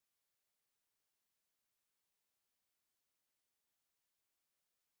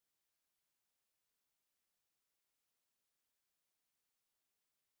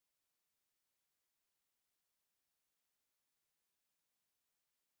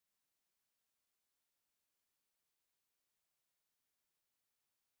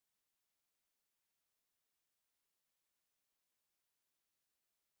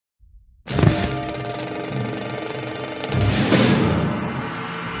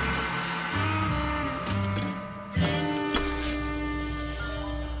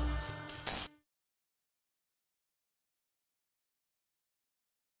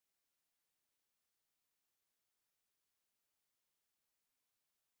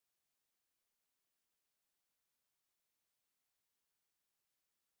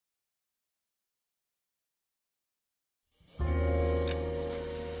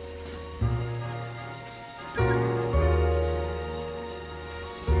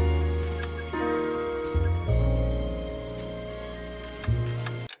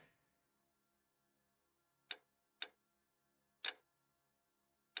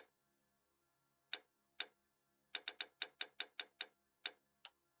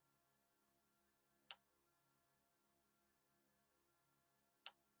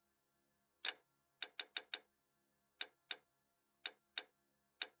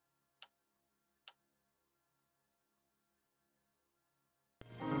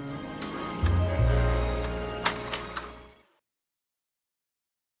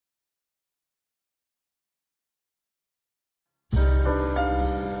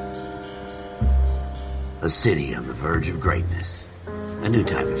A city on the verge of greatness. A new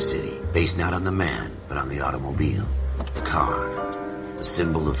type of city, based not on the man, but on the automobile. The car. The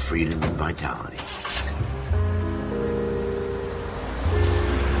symbol of freedom and vitality.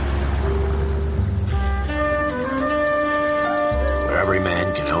 Where every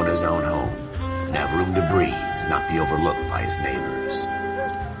man can own his own home, and have room to breathe, and not be overlooked by his neighbors.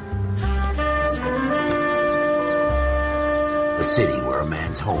 A city where a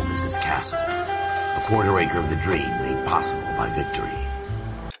man's home is his castle. A quarter acre of the dream made possible by victory.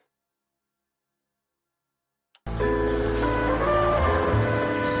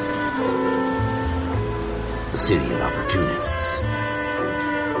 A city of opportunists.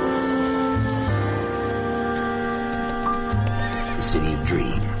 A city of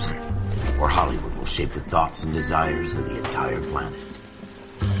dreams, where Hollywood will shape the thoughts and desires of the entire planet.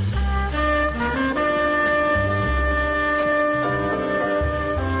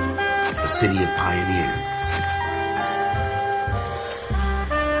 A city of pioneers.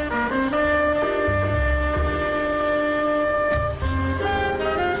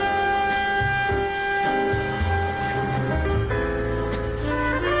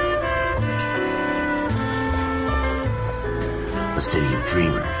 A city of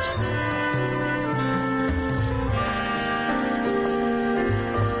dreamers.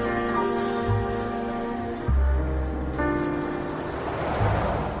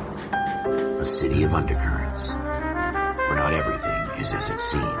 A city of undercurrents, where not everything is as it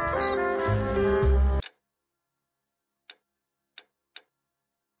seems.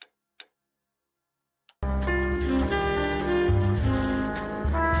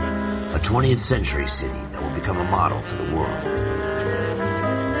 A 20th century city that will become a model for the world.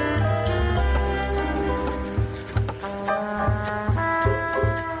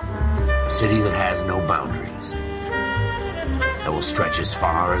 A city that has no boundaries, that will stretch as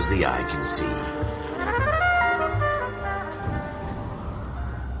far as the eye can see.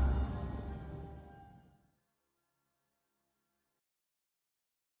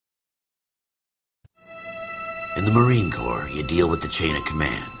 In the Marine Corps, you deal with the chain of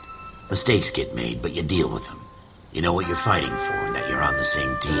command. Mistakes get made, but you deal with them. You know what you're fighting for and that you're on the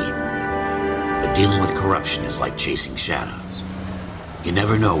same team. But dealing with corruption is like chasing shadows. You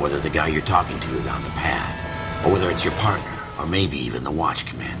never know whether the guy you're talking to is on the pad, or whether it's your partner, or maybe even the watch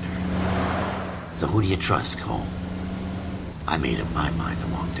commander. So who do you trust, Cole? I made up my mind a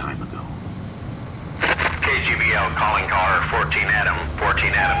long time ago. KGBL calling caller 14 Adam.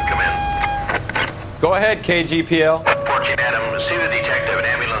 14 Adam, come in. Go ahead, KGPL. 14 Adam, see the detective an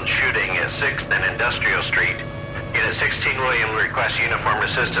ambulance shooting at 6th and Industrial Street. Unit 16 William requests uniformed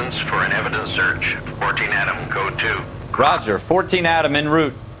assistance for an evidence search. 14 Adam, code 2. Roger, 14 Adam en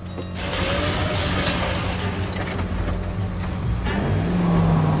route.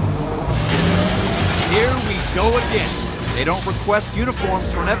 Here we go again. They don't request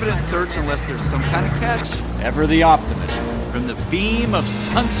uniforms for an evidence search unless there's some kind of catch. Ever the optimist. From the beam of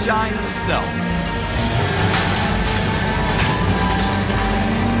sunshine himself.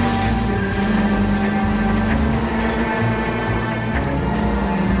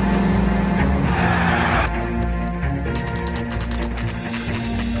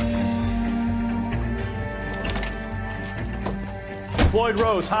 Floyd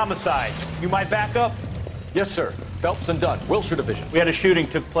Rose, homicide. You might back up? Yes, sir. Phelps and Dunn, Wilshire Division. We had a shooting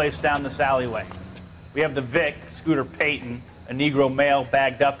took place down this alleyway. We have the Vic, Scooter Payton, a Negro male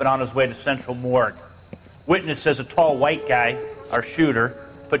bagged up and on his way to Central Morgue. Witness says a tall white guy, our shooter,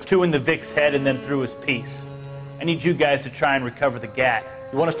 put 2 in the Vic's head and then threw his piece. I need you guys to try and recover the gat.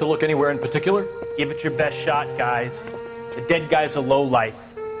 You want us to look anywhere in particular? Give it your best shot, guys. The dead guy's a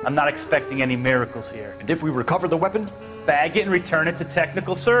lowlife. I'm not expecting any miracles here. And if we recover the weapon? Bag it and return it to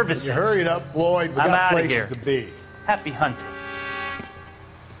technical services. You hurry it up, Floyd. We I'm got outta places here. to be. Happy hunting.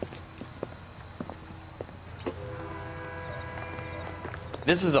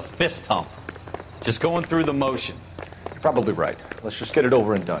 This is a fist hump. Just going through the motions. You're probably right. Let's just get it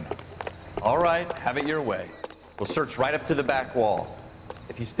over and done. All right, have it your way. We'll search right up to the back wall.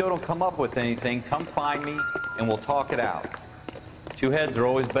 If you still don't come up with anything, come find me and we'll talk it out. 2 heads are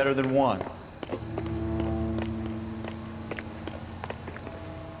always better than 1.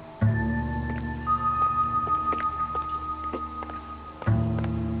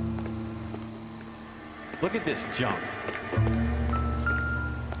 Look at this junk.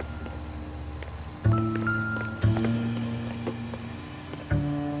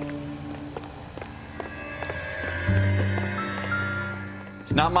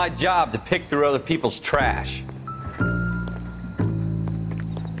 It's not my job to pick through other people's trash.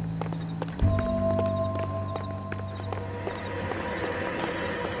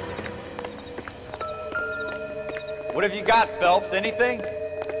 What have you got, Phelps? Anything?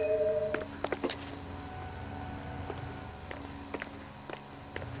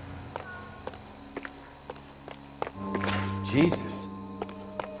 Jesus.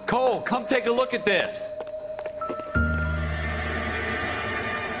 Cole, come take a look at this.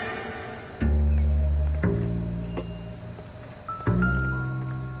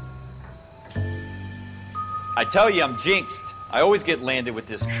 I tell you, I'm jinxed. I always get landed with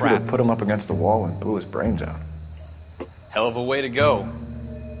this Should crap. have put him up against the wall and blew his brains out. Hell of a way to go.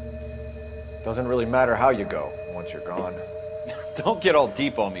 Doesn't really matter how you go once you're gone. Don't get all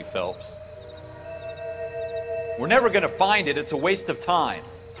deep on me, Phelps. We're never gonna find it. It's a waste of time.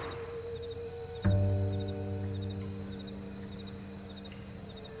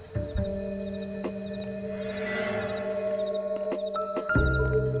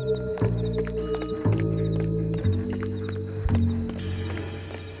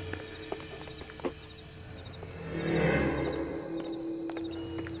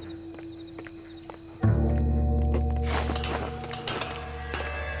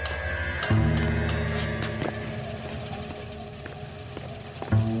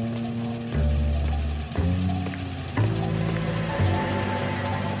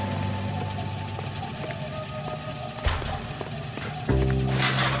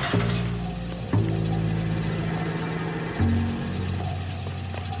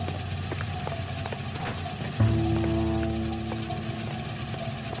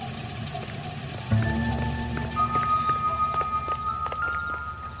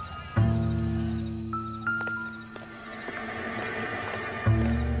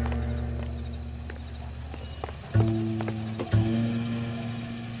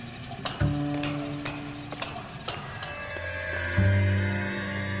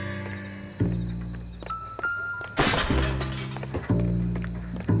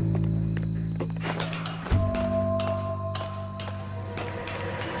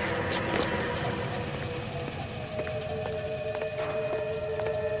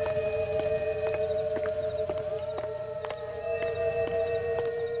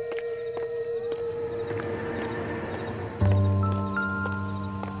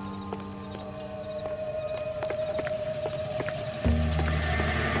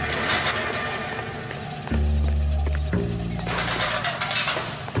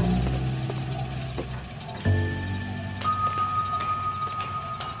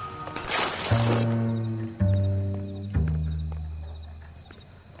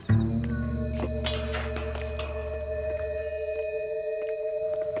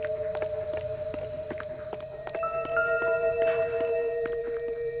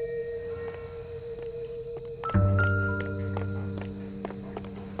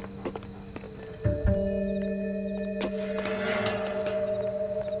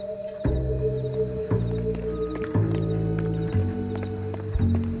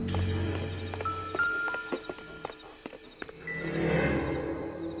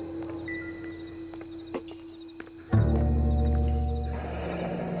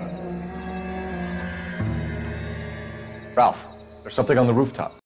 Ralph, there's something on the rooftop.